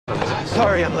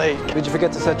Sorry I'm late. Did you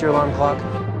forget to set your alarm clock?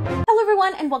 Hello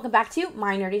everyone and welcome back to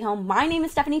My Nerdy Home. My name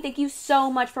is Steph Anie. Thank you so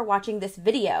much for watching this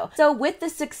video. So with the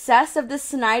success of the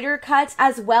Snyder Cut,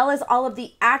 as well as all of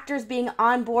the actors being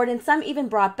on board and some even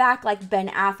brought back like Ben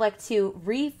Affleck to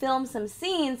refilm some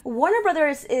scenes, Warner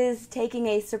Brothers is taking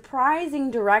a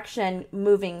surprising direction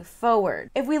moving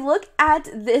forward. If we look at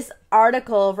this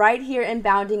article right here in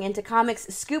Bounding Into Comics,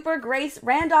 Scooper Grace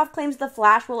Randolph claims The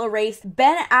Flash will erase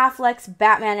Ben Affleck's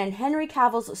Batman and Henry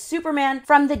Cavill's Superman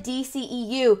from the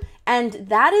DCEU. And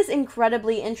that is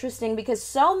incredibly interesting because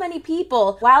so many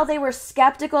people, while they were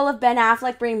skeptical of Ben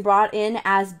Affleck being brought in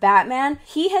as Batman,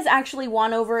 he has actually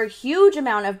won over a huge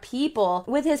amount of people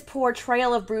with his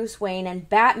portrayal of Bruce Wayne and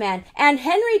Batman. And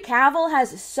Henry Cavill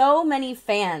has so many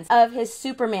fans of his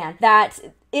Superman that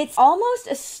it's almost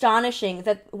astonishing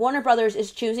that Warner Brothers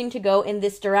is choosing to go in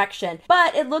this direction.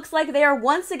 But it looks like they are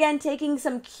once again taking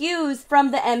some cues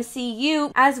from the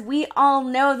MCU. As we all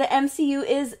know, the MCU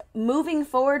is moving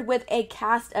forward with a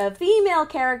cast of female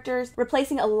characters,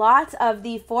 replacing a lot of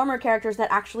the former characters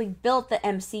that actually built the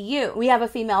MCU. We have a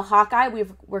female Hawkeye,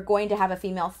 we're going to have a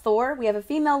female Thor, we have a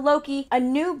female Loki, a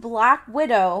new Black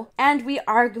Widow, and we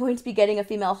are going to be getting a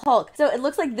female Hulk. So it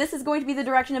looks like this is going to be the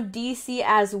direction of DC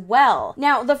as well.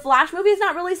 Now, the Flash movie is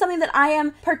not really something that I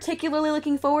am particularly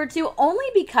looking forward to, only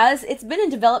because it's been in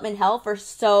development hell for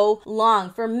so long,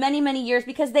 for many, many years,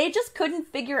 because they just couldn't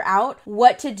figure out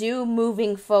what to do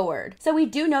moving forward. So we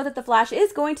do know that the Flash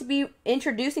is going to be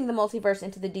introducing the multiverse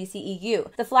into the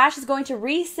DCEU. The Flash is going to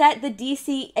reset the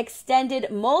DC extended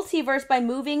multiverse by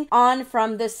moving on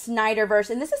from the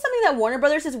Snyderverse, and this is something that Warner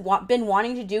Brothers has been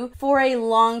wanting to do for a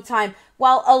long time.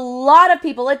 While a lot of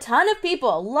people, a ton of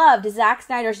people, loved Zack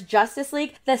Snyder's Justice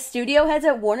League, the studio heads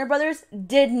at Warner Brothers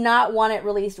did not want it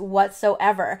released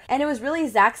whatsoever. And it was really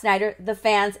Zack Snyder, the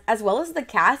fans, as well as the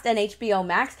cast and HBO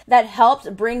Max that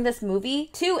helped bring this movie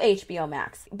to HBO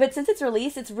Max. But since its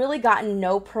release, it's really gotten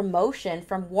no promotion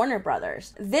from Warner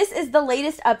Brothers. This is the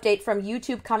latest update from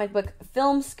YouTube comic book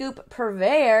film scoop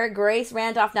purveyor Grace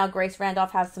Randolph. Now, Grace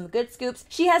Randolph has some good scoops.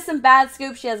 She has some bad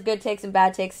scoops. She has good takes and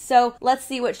bad takes. So let's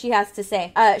see what she has to say.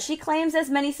 She claims, as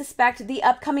many suspect, the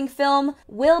upcoming film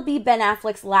will be Ben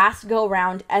Affleck's last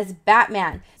go-round as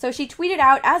Batman. So she tweeted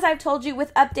out, "As I've told you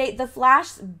with update, The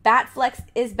Flash's Batflex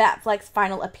is Batfleck's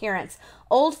final appearance.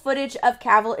 Old footage of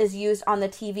Cavill is used on the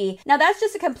TV." Now that's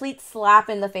just a complete slap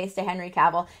in the face to Henry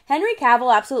Cavill. Henry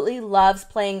Cavill absolutely loves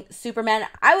playing Superman.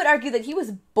 I would argue that he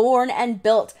was born and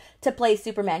built to play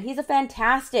Superman. He's a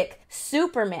fantastic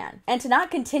Superman. And to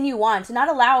not continue on, to not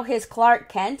allow his Clark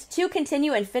Kent to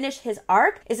continue and finish his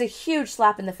arc is a huge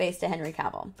slap in the face to Henry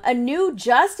Cavill. A new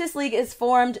Justice League is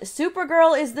formed.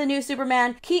 Supergirl is the new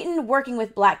Superman. Keaton, working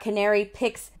with Black Canary,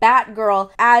 picks Batgirl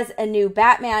as a new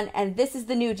Batman, and this is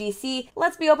the new DC.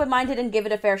 Let's be open-minded and give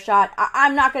it a fair shot.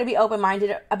 I'm not going to be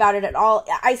open-minded about it at all.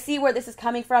 I see where this is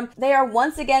coming from. They are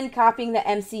once again copying the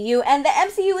MCU, and the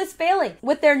MCU is failing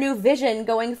with their new vision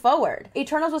going forward.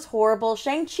 Eternals was horrible.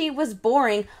 Shang-Chi was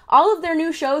boring. All of their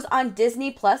new shows on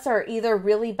Disney Plus are either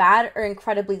really bad or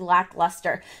incredibly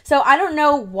lackluster. So I don't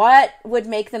know what would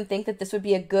make them think that this would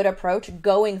be a good approach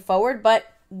going forward, but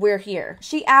we're here.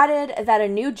 She added that a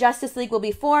new Justice League will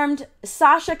be formed.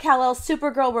 Sasha Kal-El's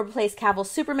Supergirl will replace Cavill's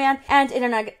Superman, and in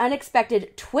an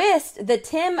unexpected twist, the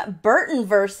Tim Burton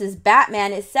versus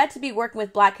Batman is set to be working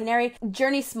with Black Canary,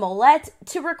 Journey Smollett,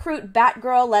 to recruit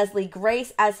Batgirl Leslie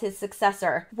Grace as his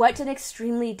successor. What an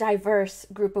extremely diverse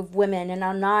group of women, and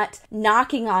I'm not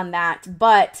knocking on that,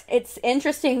 but it's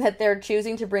interesting that they're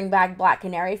choosing to bring back Black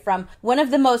Canary from one of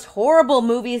the most horrible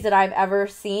movies that I've ever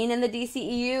seen in the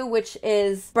DCEU, which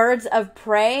is Birds of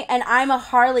Prey, and I'm a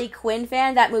Harley Quinn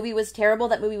fan. That movie was terrible.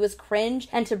 That movie was cringe,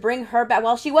 and to bring her back,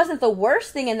 well, she wasn't the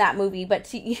worst thing in that movie, but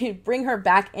to bring her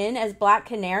back in as Black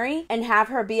Canary and have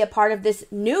her be a part of this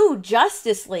new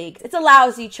Justice League, it's a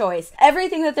lousy choice.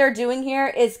 Everything that they're doing here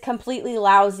is completely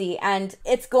lousy, and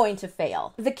it's going to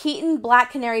fail. The Keaton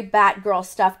Black Canary Batgirl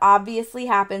stuff obviously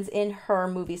happens in her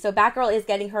movie, so Batgirl is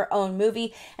getting her own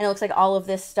movie, and it looks like all of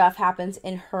this stuff happens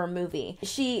in her movie.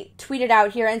 She tweeted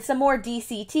out here, and some more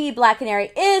DC Black Canary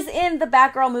is in the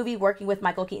Batgirl movie working with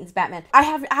Michael Keaton's Batman. I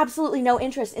have absolutely no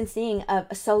interest in seeing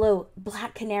a solo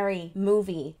Black Canary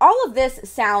movie. All of this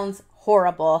sounds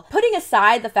horrible. Putting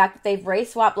aside the fact that they've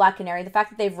race swapped Black Canary, the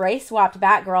fact that they've race swapped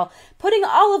Batgirl, putting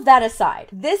all of that aside,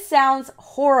 this sounds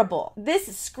horrible.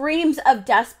 This screams of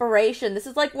desperation. This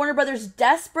is like Warner Brothers'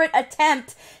 desperate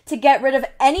attempt to get rid of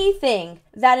anything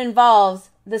that involves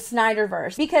the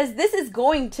Snyderverse, because this is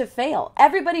going to fail.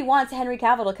 Everybody wants Henry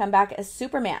Cavill to come back as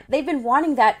Superman. They've been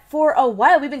wanting that for a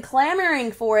while. We've been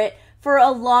clamoring for it for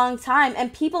a long time,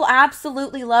 and people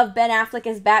absolutely love Ben Affleck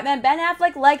as Batman. Ben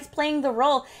Affleck likes playing the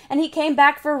role, and he came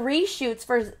back for reshoots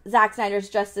for Zack Snyder's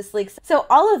Justice League. So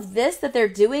all of this that they're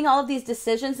doing, all of these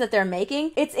decisions that they're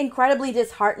making, it's incredibly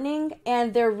disheartening,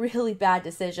 and they're really bad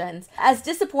decisions. As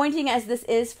disappointing as this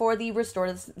is for the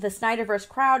Restore the Snyderverse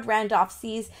crowd, Randolph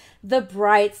sees the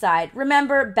bright side.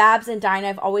 Remember, Babs and Dinah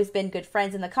have always been good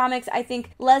friends in the comics. I think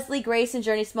Leslie Grace and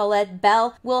Jurnee Smollett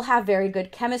Bell will have very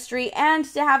good chemistry, and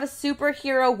to have a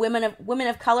superhero women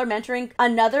of color mentoring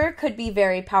another could be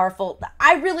very powerful.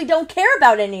 I really don't care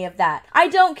about any of that. I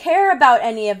don't care about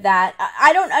any of that.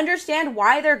 I don't understand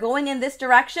why they're going in this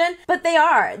direction, but they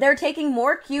are. They're taking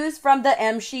more cues from the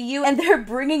MCU, and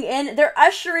they're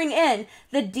ushering in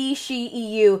the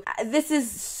DCEU. This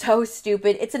is so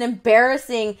stupid. It's an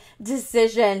embarrassing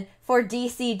decision for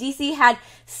DC. DC had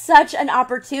such an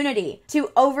opportunity to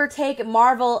overtake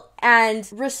Marvel and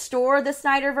restore the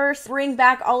Snyderverse, bring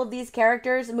back all of these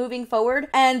characters moving forward,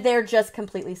 and they're just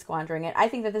completely squandering it. I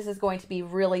think that this is going to be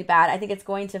really bad. I think it's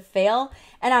going to fail,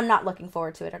 and I'm not looking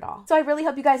forward to it at all. So I really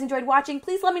hope you guys enjoyed watching.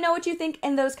 Please let me know what you think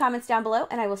in those comments down below,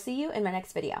 and I will see you in my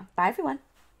next video. Bye, everyone.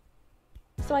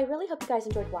 So I really hope you guys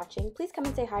enjoyed watching. Please come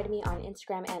and say hi to me on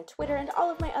Instagram and Twitter and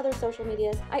all of my other social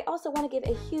medias. I also want to give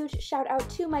a huge shout out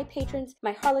to my patrons,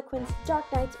 my Harlequins,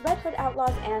 Dark Knights, Red Hood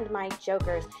Outlaws, and my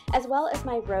Jokers, as well as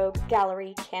my Rogue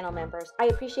Gallery channel members. I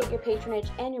appreciate your patronage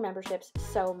and your memberships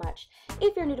so much.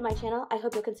 If you're new to my channel, I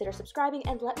hope you'll consider subscribing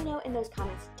and let me know in those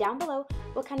comments down below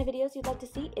what kind of videos you'd like to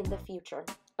see in the future.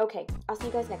 Okay, I'll see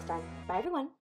you guys next time. Bye everyone.